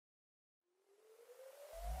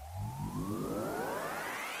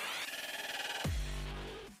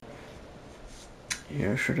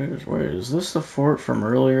Yes, it is. Wait, is this the fort from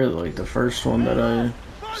earlier? Like the first one that I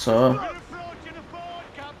saw?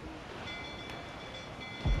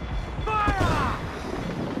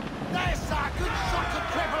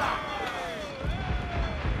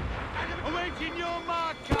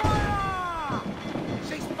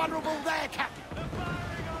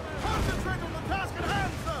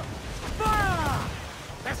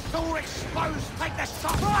 Exposed, take the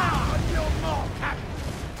shot! Fire! On your mark, Captain!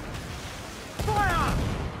 Fire!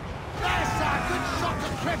 There's a good shot to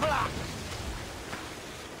cripple her!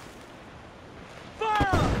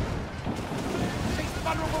 Fire! She's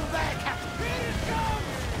vulnerable there, Captain! Here it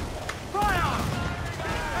comes! Fire!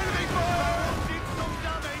 Enemy fire! Did some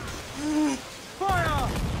damage! Fire!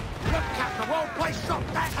 Look, Captain, well-placed shot!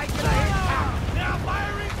 That's taking a hit, Captain! Now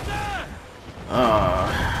firing, sir!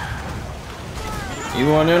 You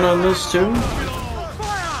want in on this too?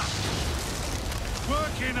 Fire!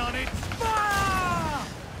 Working on it! Fire!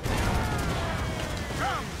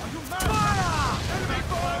 Come! Fire! Enemy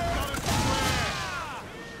fire!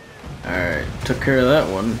 Alright, took care of that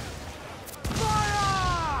one.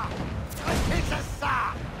 Fire! It's a sir!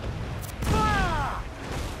 Fire!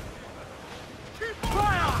 Keep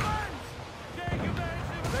fire!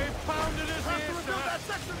 They've pounded us here,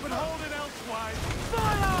 sir, but hold it elsewise.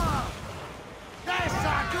 Fire! There's a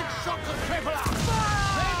good shot to cripple her!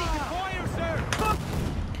 Ready to fire, sir!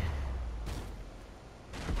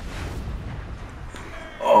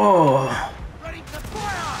 Oh, Ready to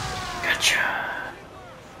fire! gotcha.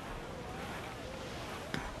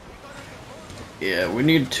 Yeah, we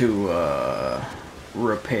need to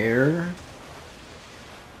repair.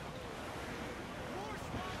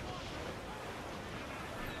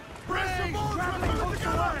 Brace! Traveling books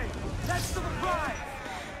away! That's to the prize!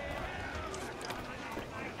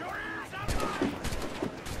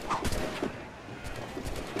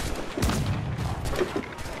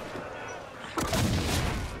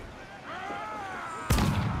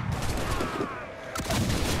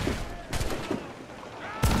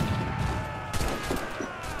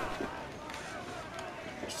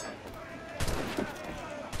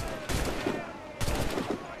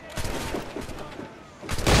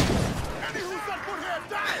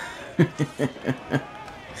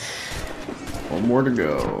 One more to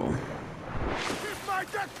go. Keep my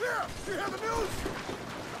deck clear! You hear the news?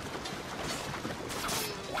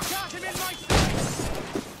 Got him in my sights!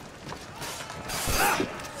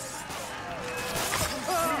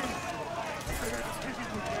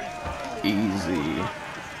 Easy.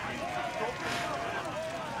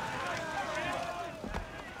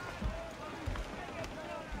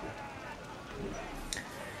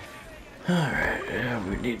 Alright, yeah,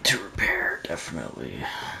 we need to repair, definitely.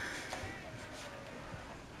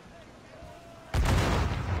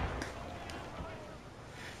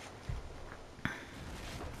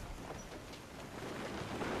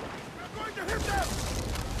 We're going to hit them!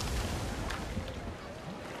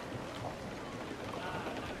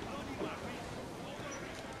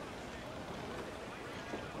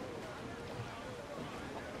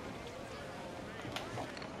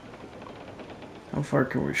 How far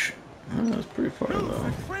can we shoot? Oh, that's pretty far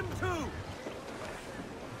though. Trim two!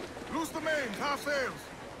 Loose the mains, half sails!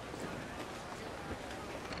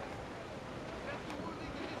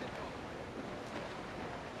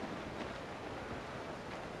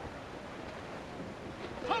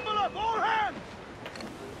 Tumble up, all hands!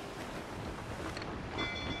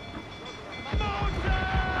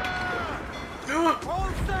 All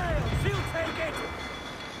sails, she'll take it!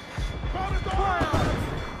 Fire!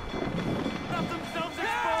 Let themselves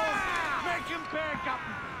exposed! Make him pay,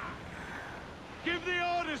 Captain! Give the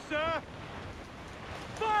order, sir!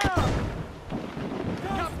 Fire!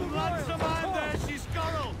 Captain, land some hand there, she's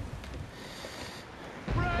scuttled!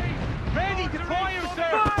 Brave! Ready to fire,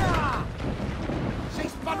 sir! Fire!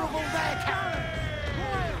 She's vulnerable there, Captain!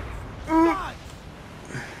 Fire!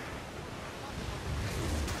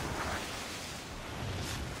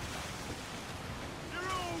 You're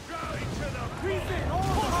all going to the prison! All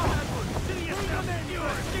hands! See yourself in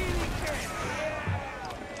your stealing kit!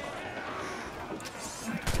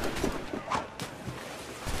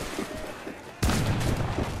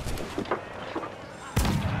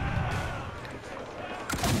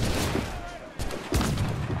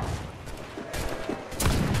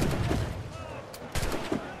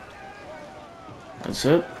 That's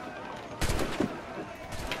it.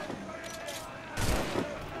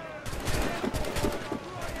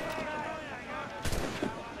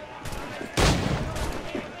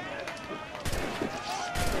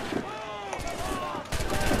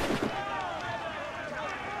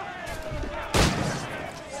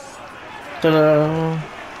 Ta-da!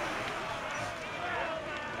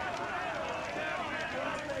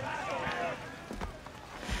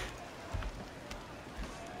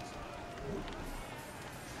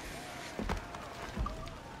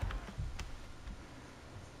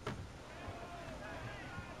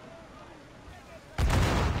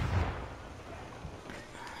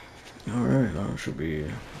 should be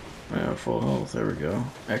full health. There we go.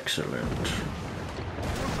 Excellent.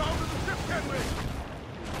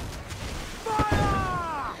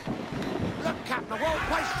 Fire! Look, Captain, the whole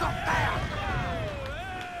place shot down.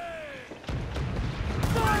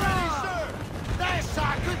 Fire! There's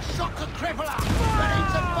sir, good shot to cripple her. Ready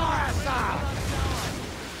to fire, sir.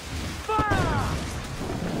 Fire!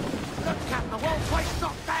 Look, Captain, the whole place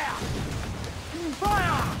shot down.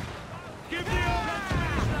 Fire! Give the order to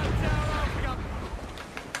that tower, Captain.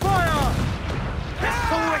 Fire!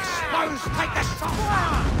 It's all exposed. Take the shot.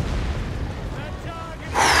 Fire!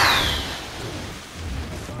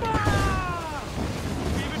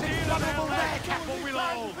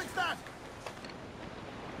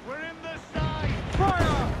 We're in the side!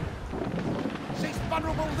 Fire! She's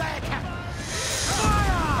vulnerable there, Captain!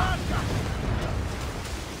 Fire!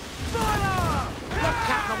 Fire! Look,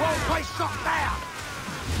 Captain, the whole place shot down!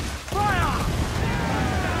 Fire!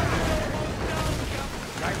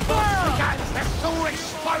 Fire! They're all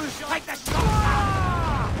exposed! Take the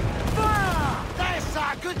shot! Fire! There's a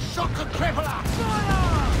good shot to cripple her! Fire!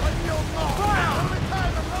 Fire!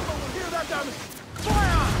 Hear that, damn it!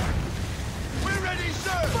 Fire! We're ready,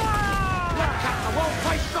 sir! Fire! Look, Captain, the whole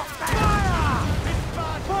place shot down! Fire! It's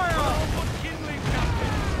bad! Fire! Almost kindling,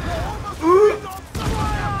 Captain! You're almost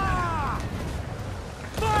fire!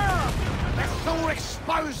 Fire! They're all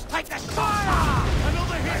exposed! Take the shot!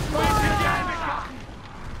 Another hit! Fire!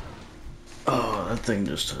 Oh, that thing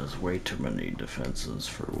just has way too many defenses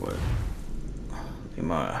for what the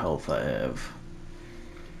amount of health I have.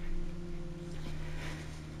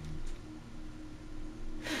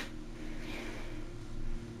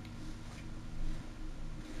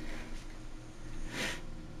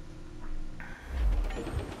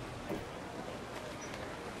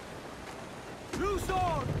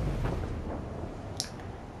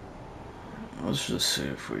 Let's just see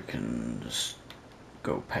if we can just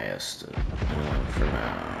go past it for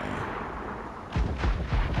now.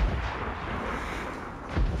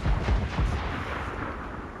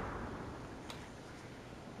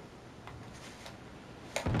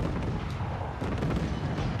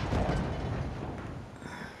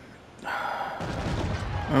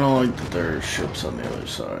 I don't like that there are ships on the other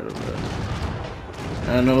side of it.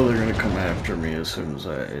 I know they're gonna come after me as soon as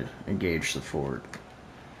I engage the fort.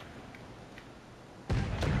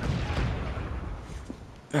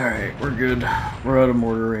 Alright, we're good. We're out of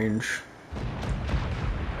mortar range.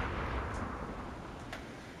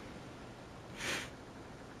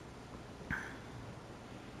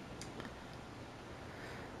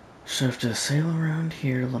 Just have to sail around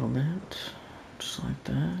here a little bit. Just like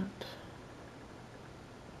that.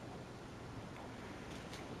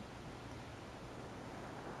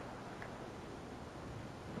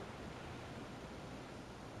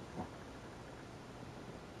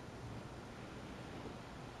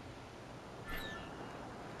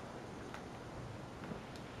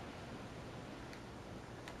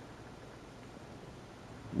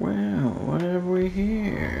 Well, what have we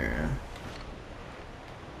here?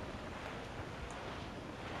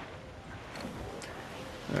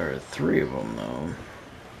 There are 3 of them, though.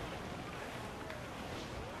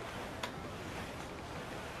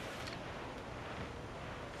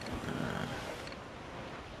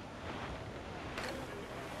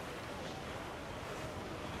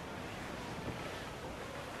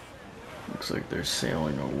 Looks like they're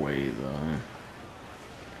sailing away, though.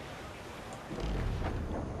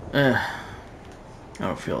 I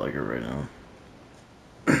don't feel like it right now.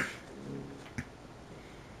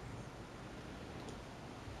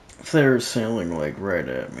 If they were sailing like right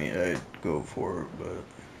at me, I'd go for it, but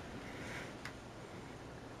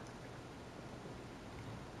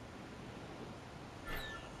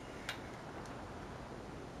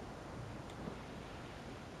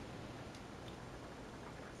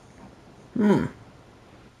look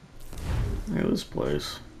at this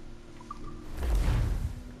place.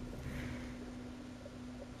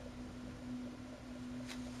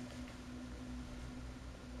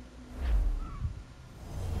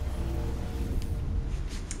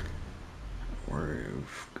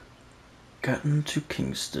 We've gotten to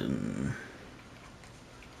Kingston.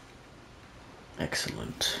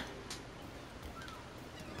 Excellent.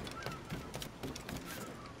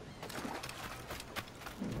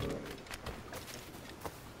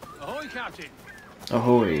 Ahoy, Captain!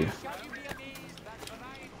 Ahoy.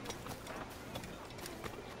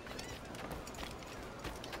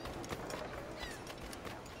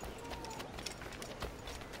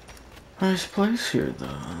 Nice place here, though.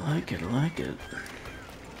 I like it, I like it.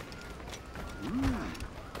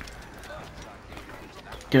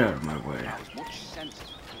 Get out of my way.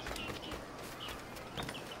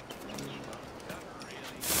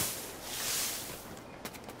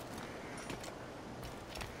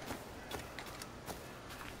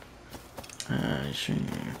 I see.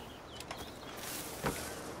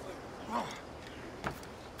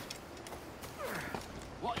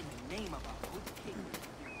 What in the name of our good king?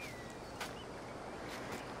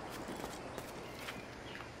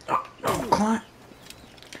 Oh, no, climb.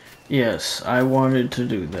 Yes, I wanted to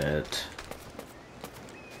do that.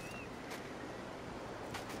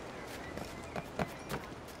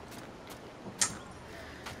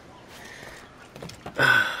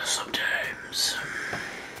 Sometimes.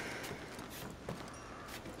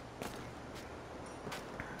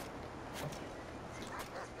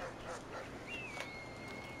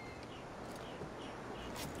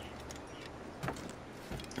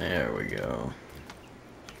 There we go.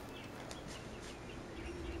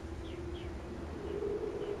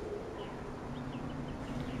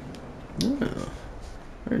 Oh,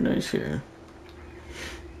 very nice here.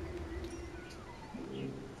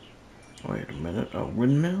 Wait a minute, a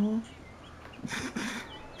windmill?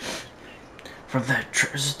 From that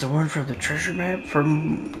is it the one from the treasure map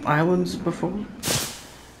from Islands before?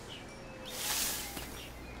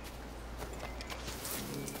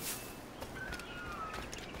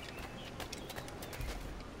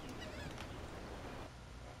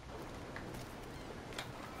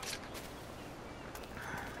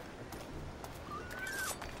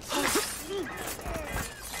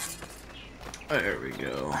 There we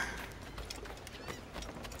go.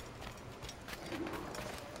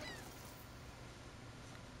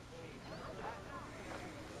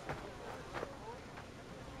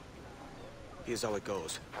 Here's how it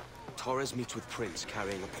goes. Torres meets with Prince,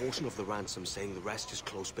 carrying a portion of the ransom, saying the rest is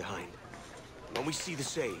close behind. When we see the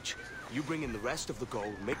Sage, you bring in the rest of the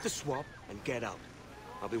gold, make the swap, and get out.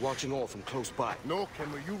 I'll be watching all from close by. No,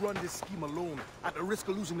 Kenway, you run this scheme alone, at the risk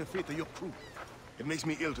of losing the faith of your crew. It makes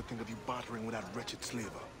me ill to think of you bartering with that wretched slaver.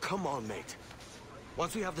 Come on, mate.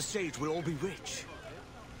 Once we have the Sage, we'll all be rich.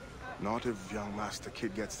 Not if young Master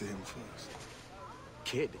Kid gets to him first.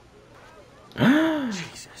 Kid?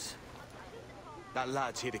 Jesus. That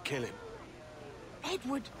lad's here to kill him.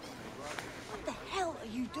 Edward, what the hell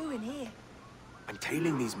are you doing here? I'm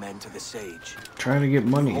tailing these men to the Sage. Trying to get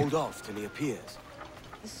money. Hold off till he appears.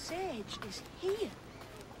 The Sage is here.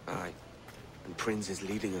 Aye. And Prince is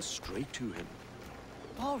leading us straight to him.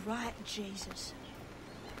 All right, Jesus.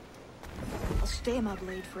 I'll stay my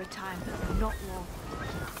blade for a time, but not long.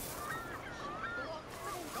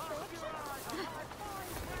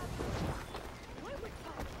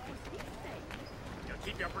 You'll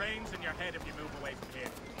keep your brains in your head if you move away from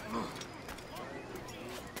here.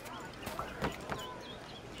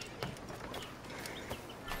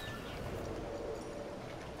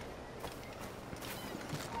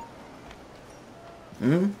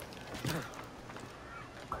 Hmm?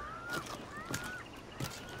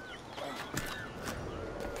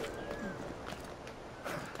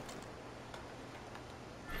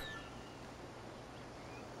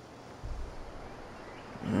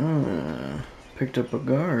 Picked up a How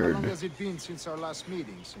guard. long has it been since our last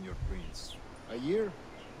meeting, Senor Prince? A year?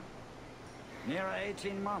 Near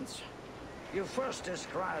 18 months. You first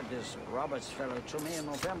described this Roberts fellow to me in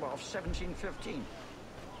November of 1715.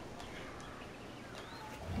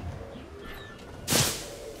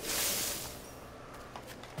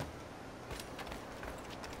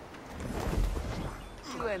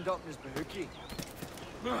 You end up Miss Bahuki.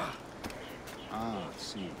 Ah, I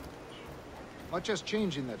see. Much has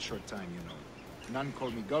changed in that short time, you know. None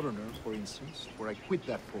called me governor, for instance, where I quit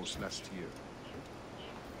that post last year.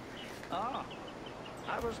 Ah,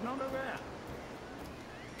 I was not aware.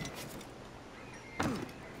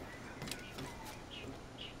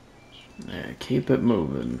 Yeah, keep it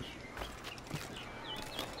moving.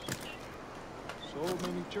 So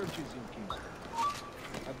many churches in Kingston.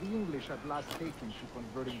 Have the English at last taken to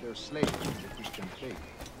converting their slaves to the Christian faith?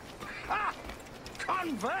 Ha!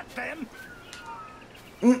 Convert them?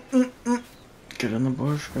 Get in the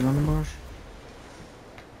bush, get in the bush.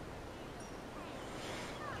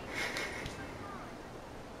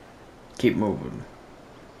 Keep moving.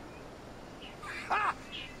 Ha!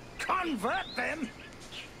 Convert them?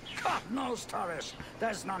 God knows, Torres.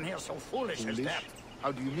 There's none here so foolish as Foolish? that.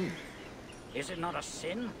 How do you mean? Is it not a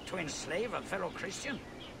sin to enslave a fellow Christian?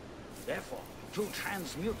 Therefore, to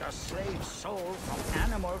transmute a slave's soul from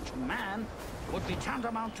animal to man would be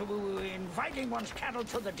tantamount to inviting one's cattle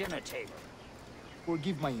to the dinner table.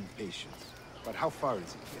 Forgive my impatience, but how far is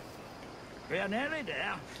it yet? We are nearly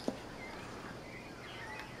there.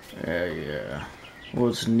 Yeah. Well,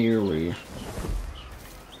 it's nearly.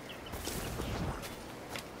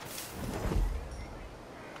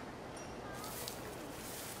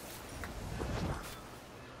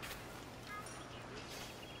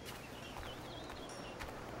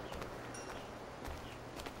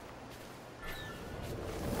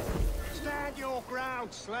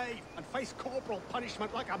 out slave and face corporal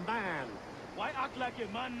punishment like a man. Why act like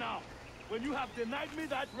a man now, when you have denied me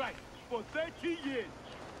that right for 30 years?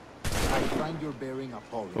 I find your bearing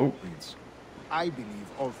appalling, Prince. I believe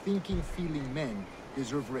all thinking, feeling men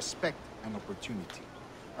deserve respect and opportunity.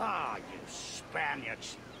 Ah, you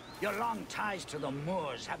Spaniards. Your long ties to the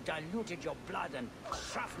Moors have diluted your blood and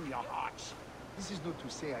softened your hearts. This is not to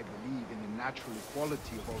say I believe in the natural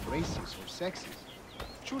equality of all races or sexes.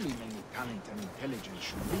 Surely many talent and intelligence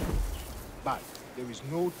should live. But there is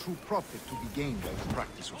no true profit to be gained by the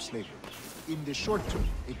practice of slavery. In the short term,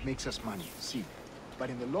 it makes us money, see. But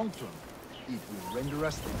in the long term, it will render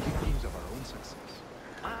us the victims of our own success.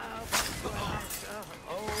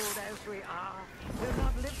 Old as we are, we'll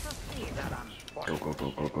not live to see that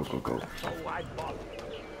unfortunate. Go. So I bought.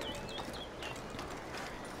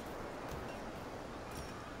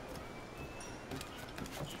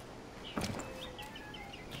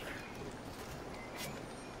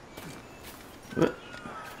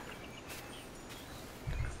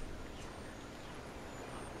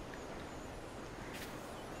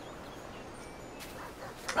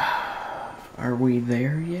 Are we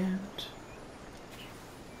there yet?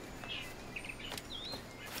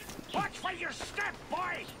 Watch for your step,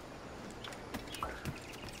 boy!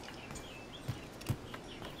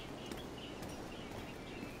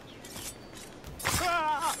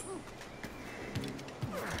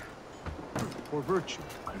 For virtue,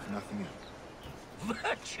 if nothing else.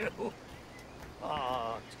 Virtue?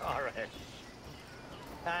 Oh, Torres.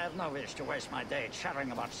 I have no wish to waste my day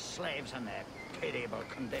chattering about slaves and their pitiable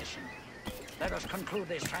condition. Let us conclude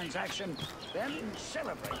this transaction, then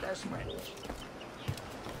celebrate as friends.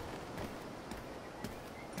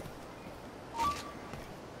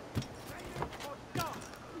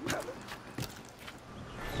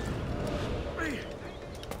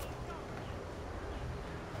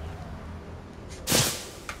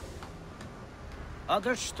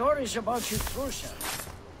 Other stories about you too, sir.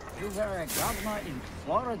 You were a governor in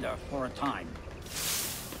Florida for a time.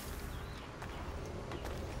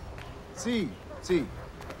 See.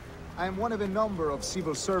 I am one of a number of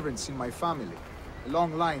civil servants in my family. A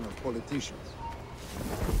long line of politicians.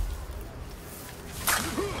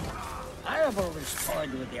 I have always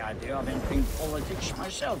toyed with the idea of entering politics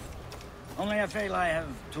myself. Only I feel I have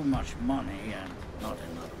too much money and not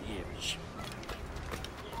enough years.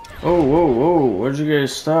 Whoa. Where'd you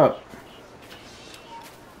guys stop?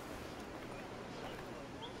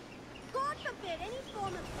 God forbid any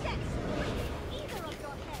form of sex with either of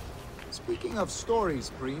your heads. Speaking of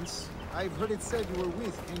stories, Prince, I've heard it said you were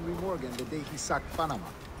with Henry Morgan the day he sacked Panama.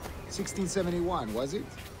 1671, was it?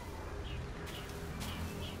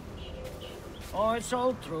 Oh, it's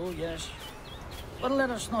all true, yes. But let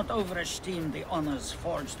us not overesteem the honors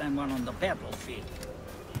forged and won on the battlefield.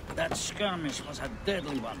 That skirmish was a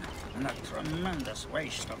deadly one, and a tremendous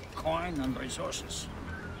waste of coin and resources.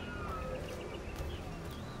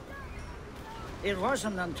 It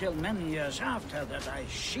wasn't until many years after that I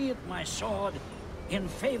sheathed my sword in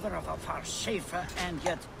favor of a far safer and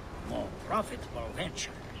yet more profitable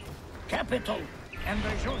venture. Capital and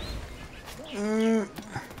resources.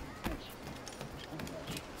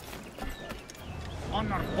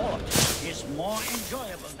 Honor bought is more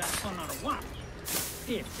enjoyable than honor won,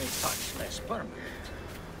 if they touch less permanent.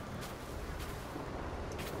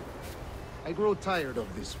 I grow tired of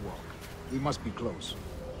this walk. We must be close.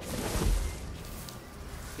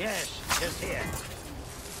 Yes, just here.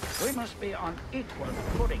 We must be on equal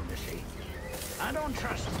footing, you see. I don't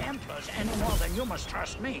trust Templars any more than you must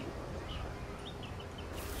trust me.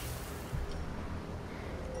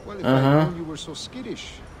 Well, if I knew you were so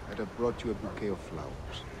skittish, I'd have brought you a bouquet of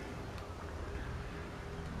flowers.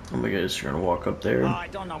 Oh my gosh, you're gonna walk up there? Oh, I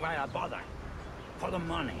don't know why I bother. For the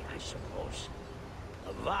money, I suppose.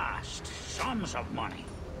 The vast sums of money.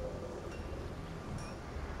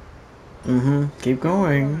 Keep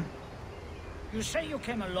going. You say you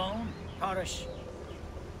came alone, Torres?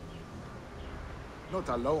 Not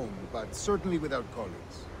alone, but certainly without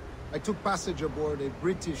colleagues. I took passage aboard a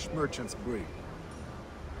British merchant's brig.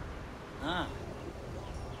 Ah.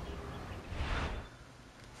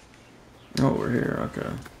 Oh, we're here, okay.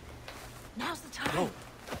 Now's the time. No.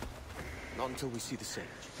 Not until we see the sage.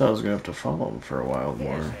 Thought I was gonna have to follow him for a while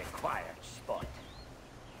more. Here's a quiet spot.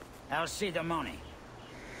 I'll see the money.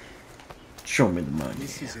 Show me the money.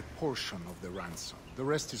 This is a portion of the ransom. The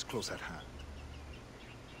rest is close at hand.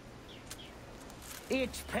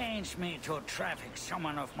 It pains me to traffic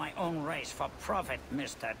someone of my own race for profit,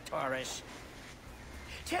 Mr. Torres.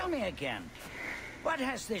 Tell me again, what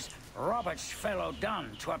has this Roberts fellow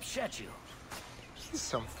done to upset you? He's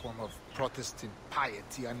some form of Protestant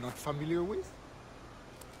piety I'm not familiar with.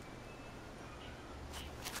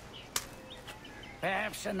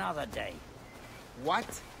 Perhaps another day. What?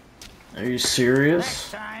 Are you Next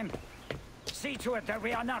serious? time, see to it that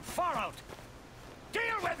we are not followed. Deal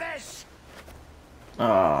with this!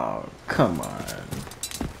 Oh, come on.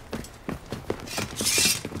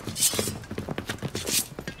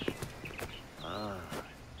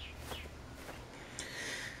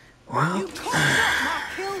 Well, You cocked up my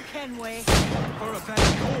kill, Kenway. For a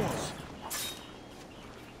better cause.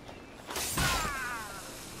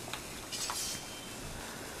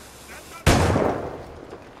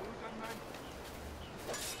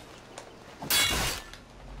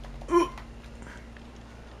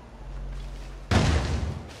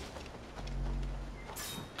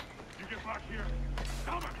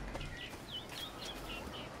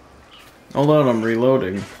 hold on, I'm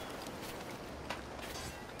reloading.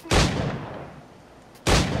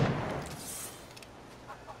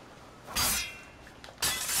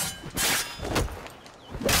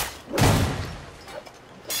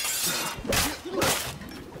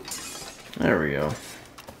 There we go.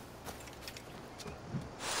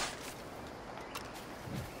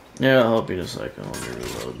 Yeah, I'll help you in a second. Let me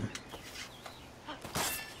reload.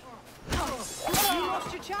 You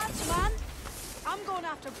lost your chance, man. I'm going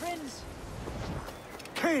after Prince.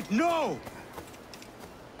 Kid, no!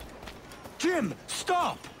 Jim,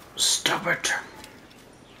 stop! Stop it.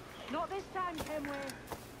 Not this time, Kenway.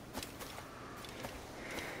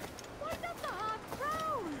 Why not the hard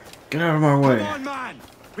crown? Get out of my way. Come on, man!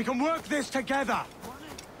 We can work this together!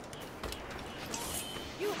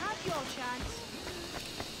 You had your chance.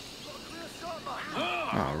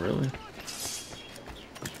 Oh, really?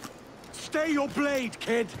 Stay your blade,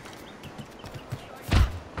 kid!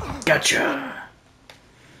 Gotcha.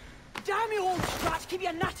 Damn you, old strat! Keep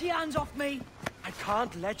your natty hands off me. I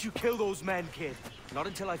can't let you kill those men, kid. Not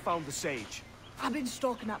until I found the sage. I've been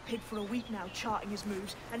stalking that pig for a week now, charting his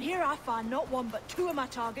moves, and here I find not one but two of my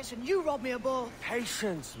targets, and you rob me of both.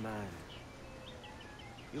 Patience, man.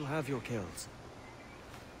 You'll have your kills.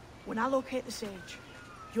 When I locate the sage,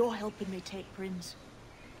 you're helping me take Prince.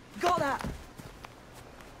 Got that?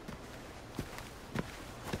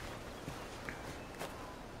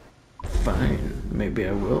 Fine. Maybe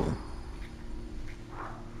I will.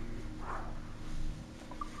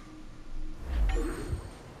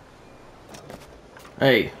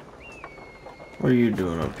 Hey. What are you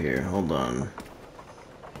doing up here? Hold on.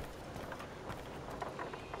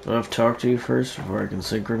 Do I have to talk to you first before I can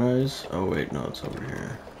synchronize? Oh wait, no, it's over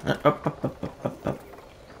here. Up.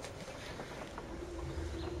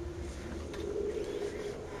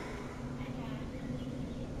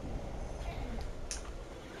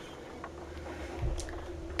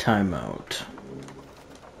 Timeout.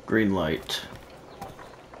 Green light.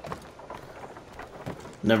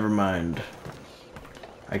 Never mind.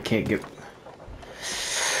 I can't get...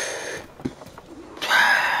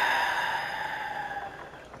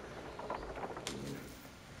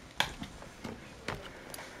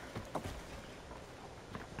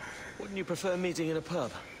 Wouldn't you prefer meeting in a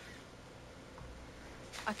pub?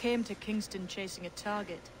 I came to Kingston chasing a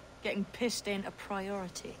target. Getting pissed ain't a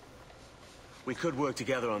priority. We could work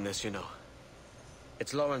together on this, you know.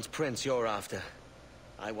 It's Lawrence Prince you're after.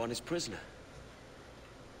 I want his prisoner.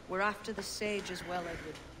 We're after the sage as well,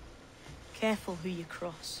 Edward. Careful who you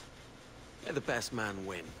cross. Let the best man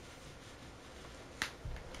win.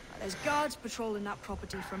 There's guards patrolling that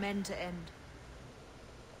property from end to end.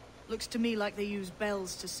 Looks to me like they use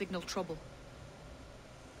bells to signal trouble.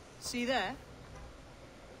 See there?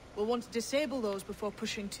 We'll want to disable those before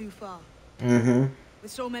pushing too far. Mm-hmm.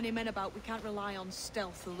 With so many men about, we can't rely on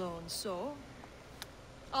stealth alone, so...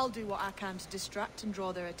 I'll do what I can to distract and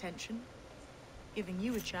draw their attention, giving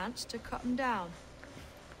you a chance to cut them down.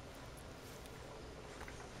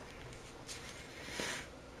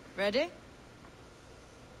 Ready?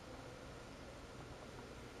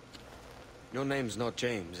 Your name's not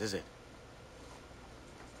James, is it?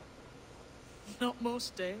 Not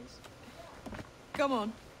most days. Come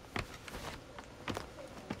on.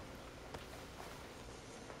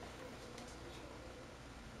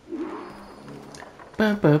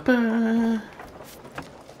 Ba ba ba.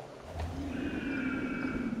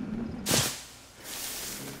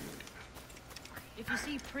 If you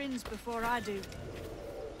see Prince before I do,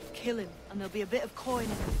 kill him, and there'll be a bit of coin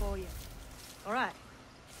in it for you. All right?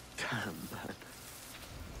 Damn, man.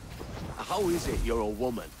 How is it you're a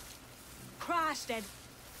woman? Christ, Ed.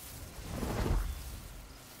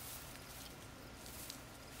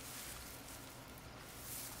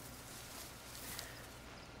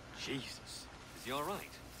 Jesus, is he all right?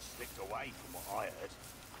 Slipped away from what I heard.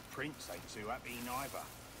 Prince ain't too happy neither.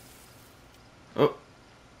 Oh.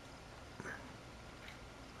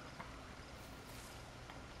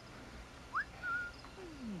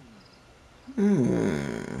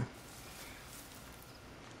 Hmm.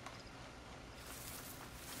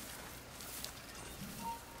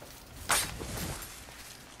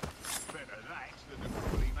 Better that than the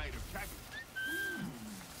fully made of cabbage.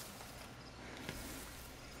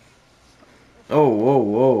 Oh, whoa,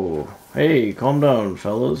 whoa. Hey, calm down,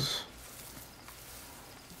 fellas.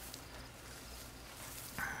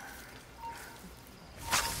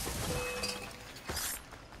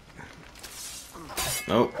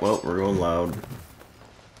 Oh, well, we're going loud.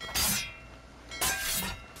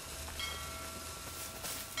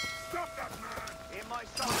 Stop that man! In my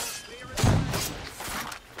sight, clear as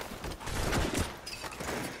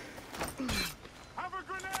Have a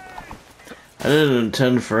grenade! I didn't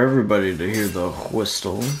intend for everybody to hear the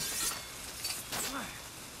whistle. I've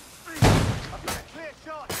got a clear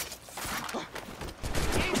shot.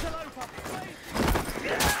 Interloper, please.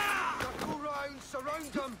 Got two rounds, surround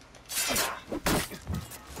them.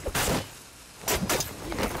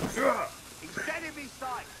 He's dead in me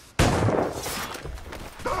sight.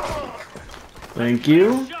 Thank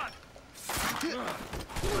you.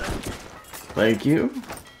 Thank you.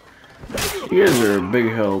 You guys are a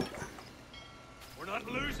big help. We're not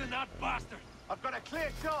losing that bastard. I've got a clear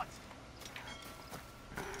shot.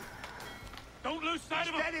 Don't lose sight He's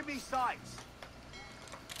of him. dead in me sights.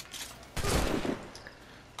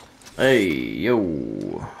 Hey, yo.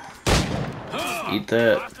 Eat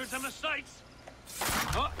that. Bastards in the sights.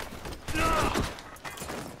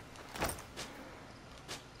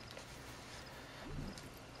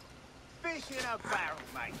 Fish in a barrel,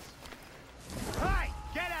 mate. Hey,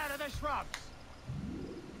 get out of the shrubs.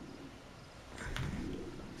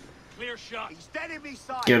 Clear shot. He's dead in me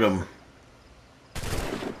sights. Get him.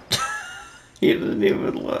 He didn't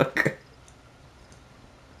even look.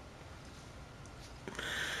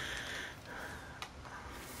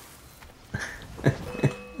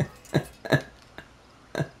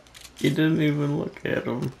 You didn't even look at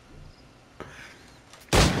him.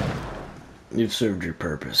 You've served your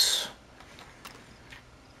purpose.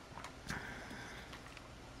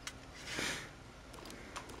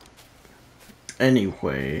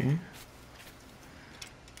 Anyway.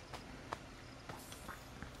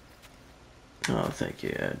 Oh, thank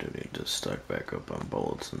you. I do need to stock back up on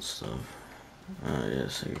bullets and stuff.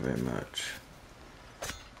 Yes, thank you very much.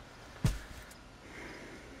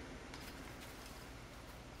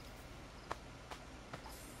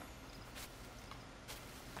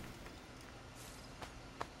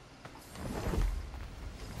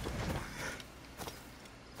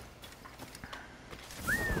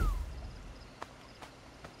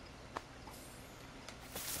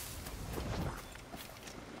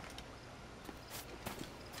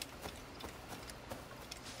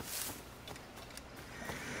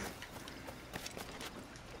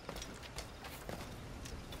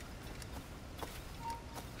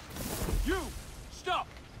 You stop.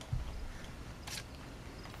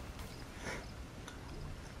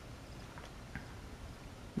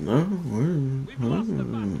 No, We've lost the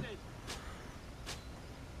bastard.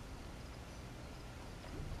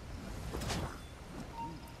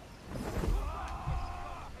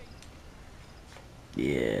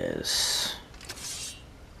 yes.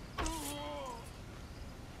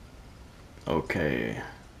 Okay.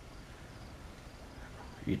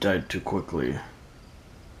 You died too quickly.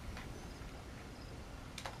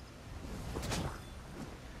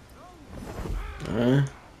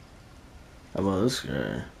 How about this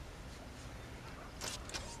guy?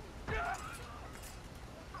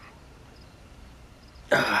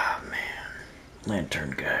 Ah, man.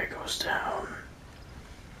 Lantern guy goes down.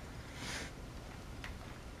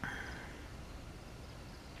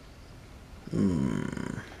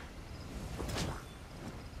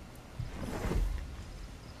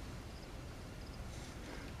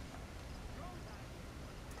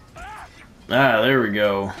 Ah, there we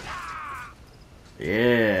go.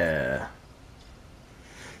 Yeah.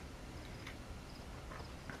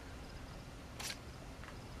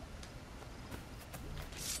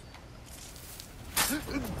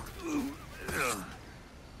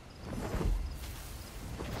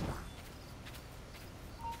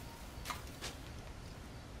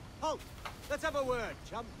 Halt! Let's have a word,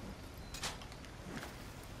 chum.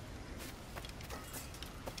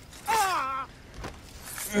 Ah!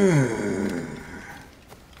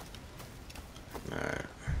 Alright.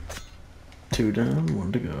 2 down,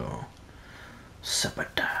 1 to go.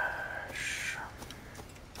 Sabotage.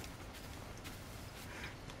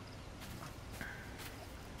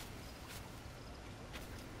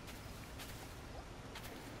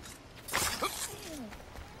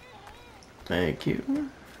 Thank you.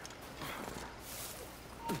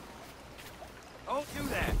 Don't do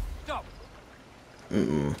that. Stop.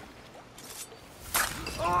 Mm-mm.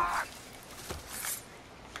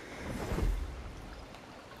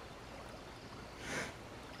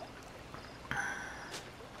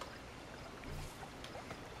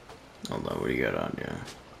 Hold on, what do you got on you?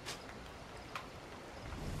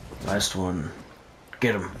 Last one.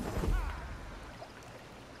 Get him.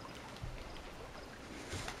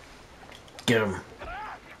 Get him.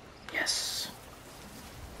 Yes.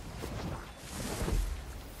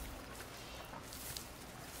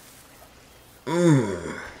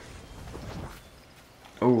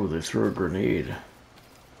 Oh, they threw a grenade.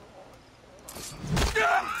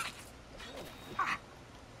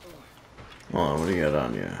 Hold on, what do you got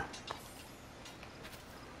on you?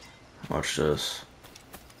 Watch this.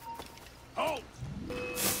 Oh!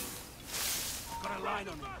 Got a line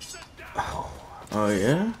on him. Oh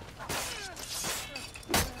yeah?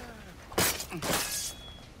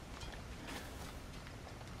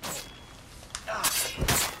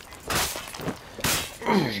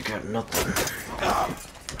 You got nothing.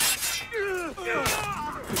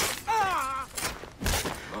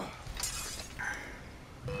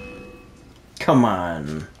 Come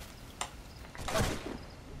on.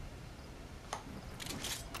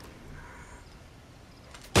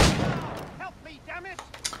 Help me, damn it!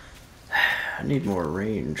 I need more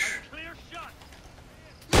range. Clear shot.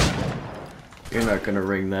 You're not gonna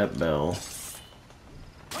ring that bell.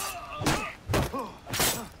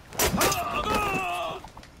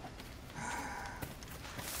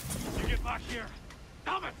 You get back here.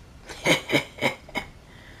 Damn it!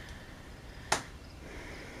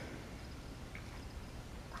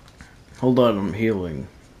 Hold on, I'm healing.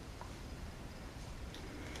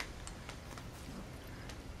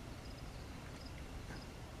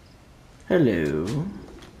 Hello.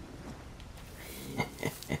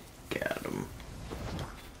 Got him.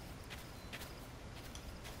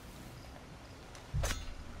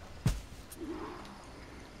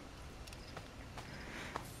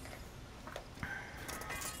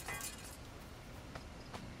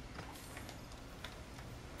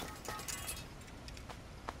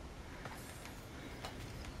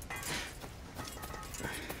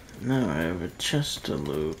 Now I have a chest to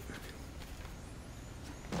loot.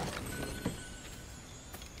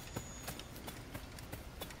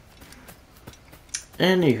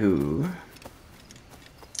 Anywho,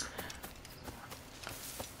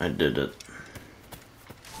 I did it.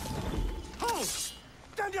 Hold!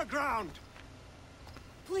 Stand your ground!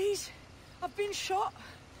 Please, I've been shot.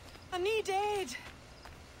 I need aid.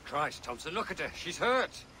 Christ, Thompson, look at her. She's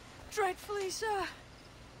hurt. Dreadfully, sir.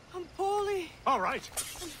 I'm poorly. All right.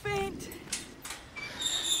 I'm faint.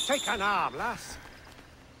 Take an arm, lass.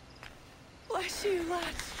 Bless you,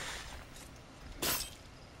 lads.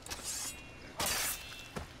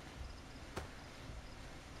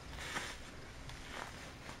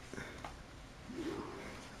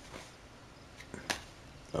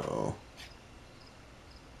 Oh.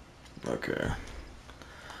 Okay.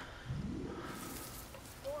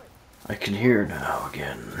 I can hear now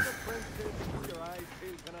again.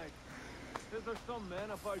 Is there some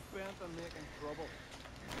men about bent on making trouble?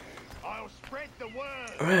 I'll spread the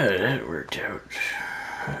word. Well, that worked out.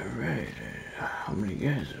 Alright. How many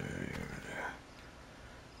guys are there?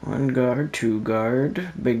 One guard, two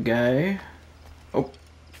guard, big guy. Oh.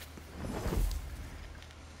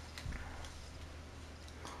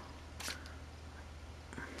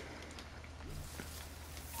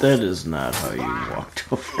 That is not how you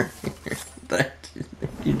walked over here. That,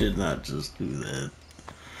 you did not just do that.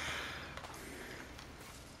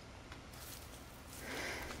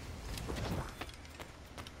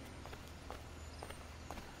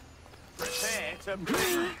 Prepare to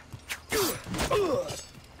bring.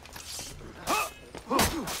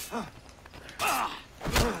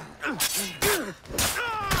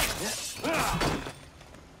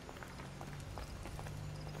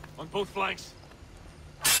 On both flanks.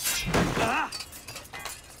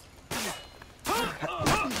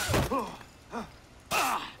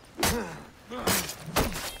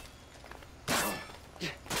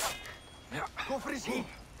 Go for his head.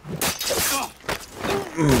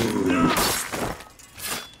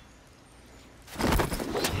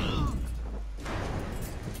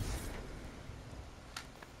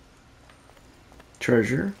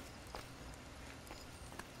 Treasure.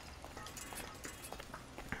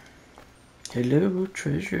 Hello,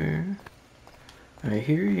 treasure. I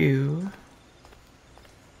hear you.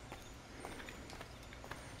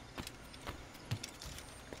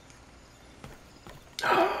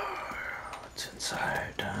 What's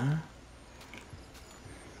inside, huh?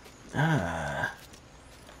 Ah,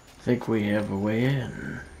 I think we have a way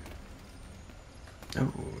in.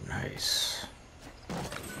 Oh, nice.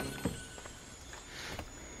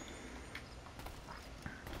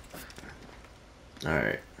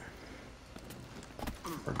 Alright.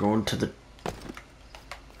 We're going to the...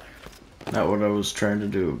 Not what I was trying to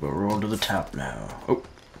do, but we're going to the top now. Oh,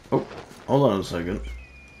 oh, hold on a second.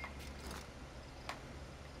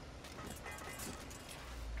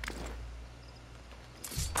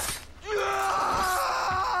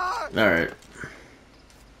 Alright.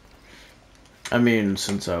 I mean,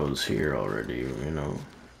 since I was here already, you know,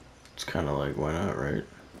 it's kind of like, why not, right?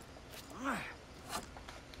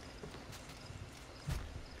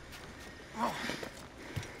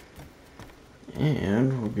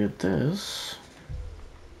 And we'll get this.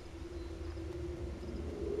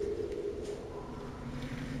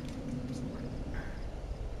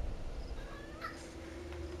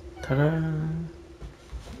 Ta-da!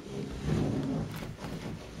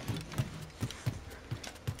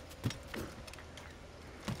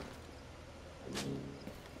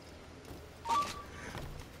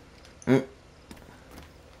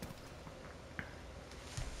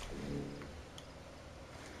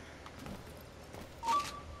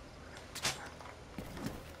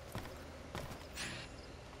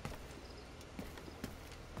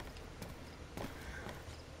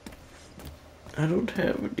 I don't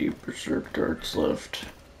have any berserk darts left.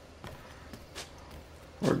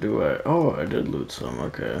 Or do I? Oh, I did loot some,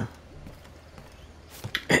 okay.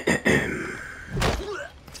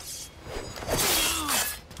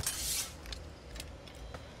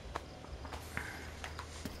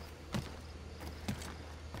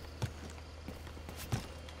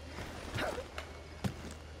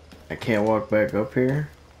 I can't walk back up here?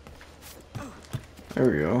 There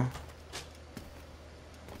we go.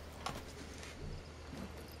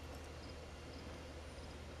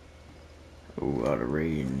 Ooh, out of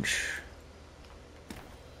range.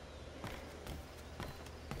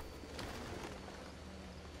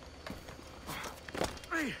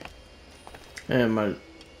 Am I... Are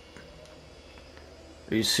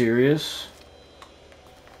you serious?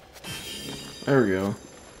 There we go.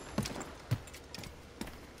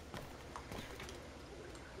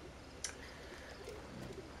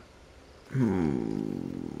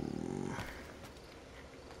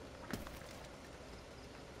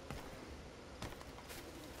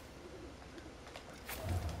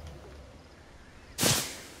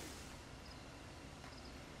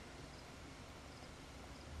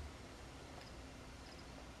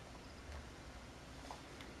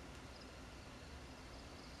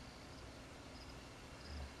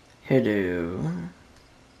 Hello.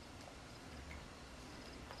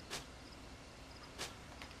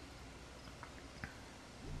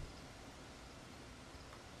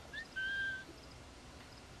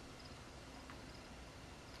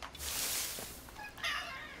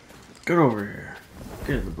 Get over here.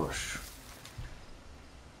 Get in the bush.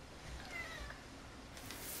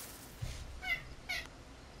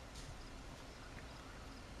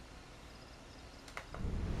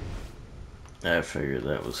 I figured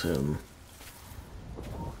that was him.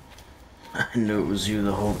 I knew it was you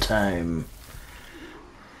the whole time.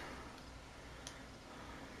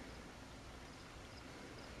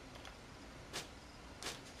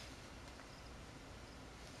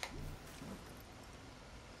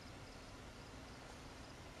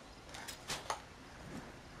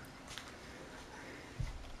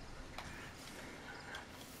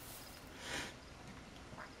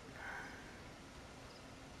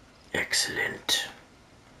 Excellent.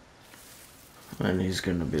 And he's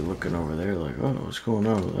gonna be looking over there like, oh, what's going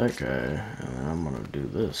on with that guy? And then I'm gonna do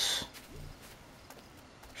this.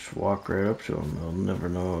 Just walk right up to him. They'll never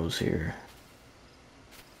know I was here.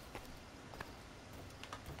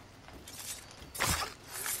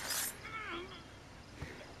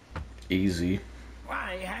 Easy.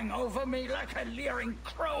 Why hang over me like a leering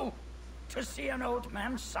crow to see an old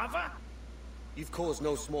man suffer? You've caused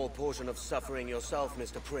no small portion of suffering yourself,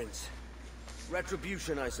 Mr. Prince.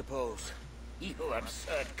 Retribution, I suppose. You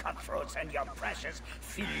absurd cutthroats and your precious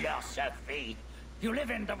philosophy. You live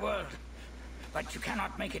in the world, but you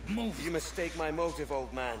cannot make it move. You mistake my motive,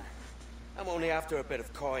 old man. I'm only after a bit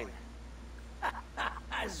of coin.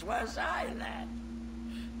 As was I,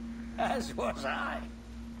 then. As was I.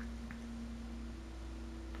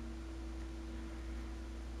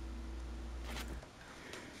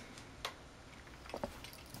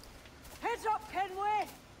 Heads up, Kenway!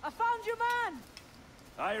 I found your man!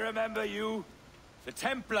 I remember you. The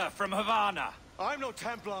Templar from Havana. I'm no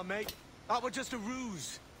Templar, mate. That was just a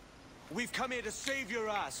ruse. We've come here to save your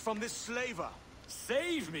ass from this slaver.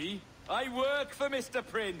 Save me? I work for Mr.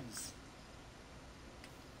 Prince.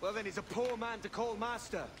 Well, then he's a poor man to call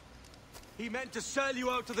master. He meant to sell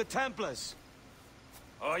you out to the Templars.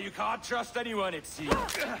 Oh, you can't trust anyone, it seems.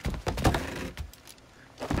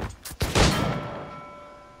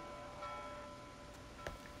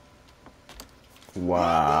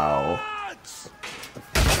 Wow.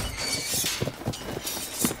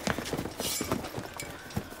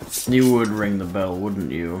 You would ring the bell,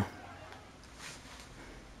 wouldn't you?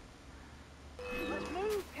 Let's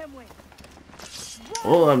move, Kenway.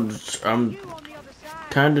 Well, I'm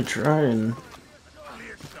kind of trying.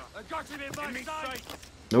 I got him in my sight.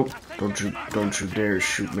 Nope, don't you dare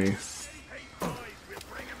shoot me.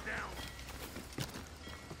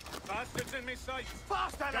 Bastards in my sight.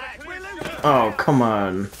 Faster, lads, we're losing. Oh, come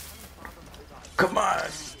on. Come on.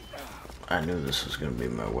 I knew this was gonna be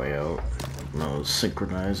my way out. When I was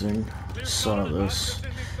synchronizing. Saw this.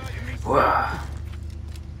 Wow.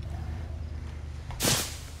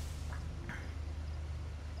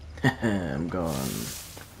 I'm gone.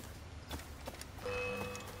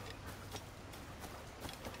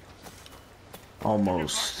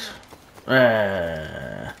 Almost. He'll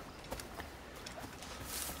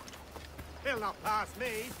not pass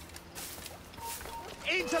me.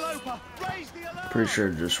 Interloper, raise the alarm. Pretty sure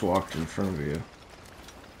I just walked in front of you.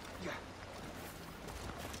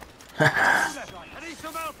 I need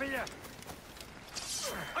some help here.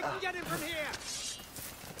 I can get him from here.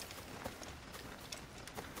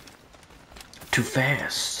 Too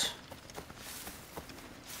fast.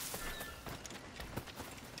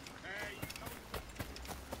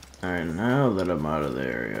 Alright, now that I'm out of the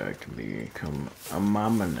area, I can become a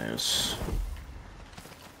mominous.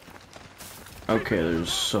 Okay,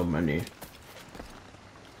 there's so many.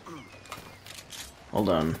 Hold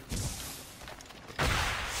on.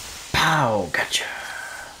 Pow! Gotcha!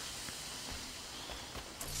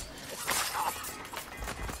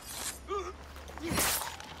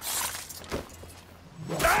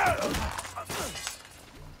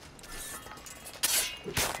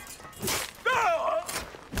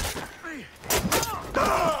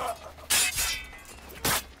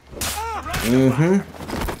 Mm-hmm.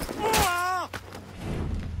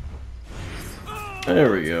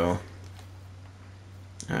 There we go.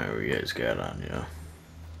 Alright, we guys got on, yeah.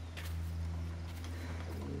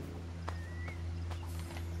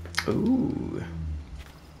 Ooh.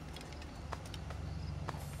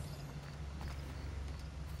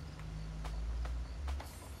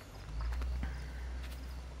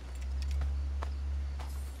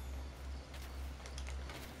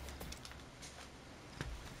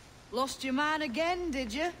 Lost your man again,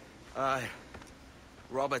 did you? Aye.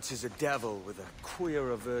 Roberts is a devil with a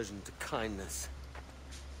queer aversion to kindness.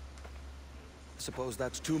 I suppose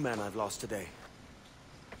that's 2 men I've lost today.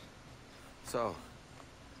 So,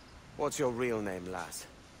 what's your real name, lass?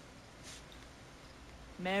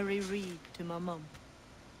 Mary Reed to my mum.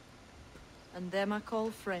 And them I call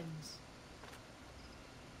friends.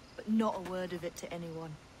 But not a word of it to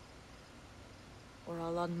anyone. Or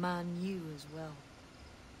I'll unman you as well.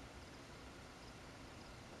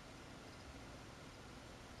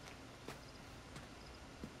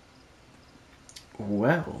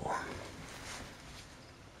 Well.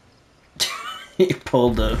 He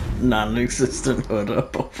pulled a non-existent hood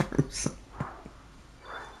up over himself.